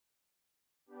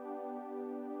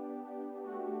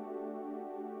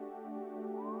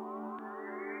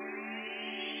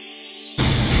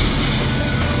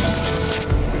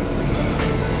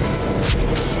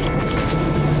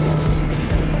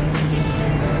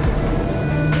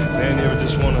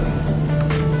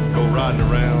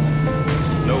riding around,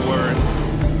 no worries.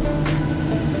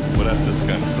 Well, that's this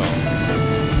kind of song.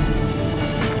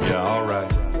 Yeah, alright.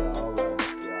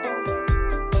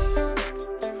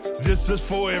 This is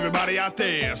for everybody out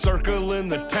there circling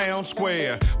the town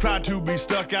square, proud to be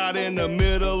stuck out in the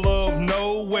middle of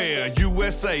nowhere.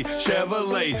 USA,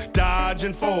 Chevrolet, Dodge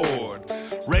and Ford,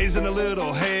 raising a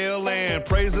little hell and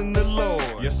praising the Lord.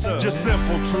 Yes, sir. Just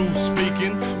simple truth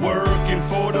speaking, working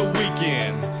for the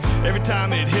weekend. Every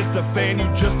time it hits the fan, you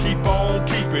just keep on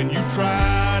keeping. You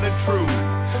tried and true,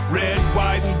 red,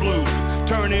 white, and blue.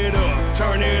 Turn it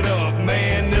up,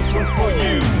 man, this one's for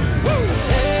you.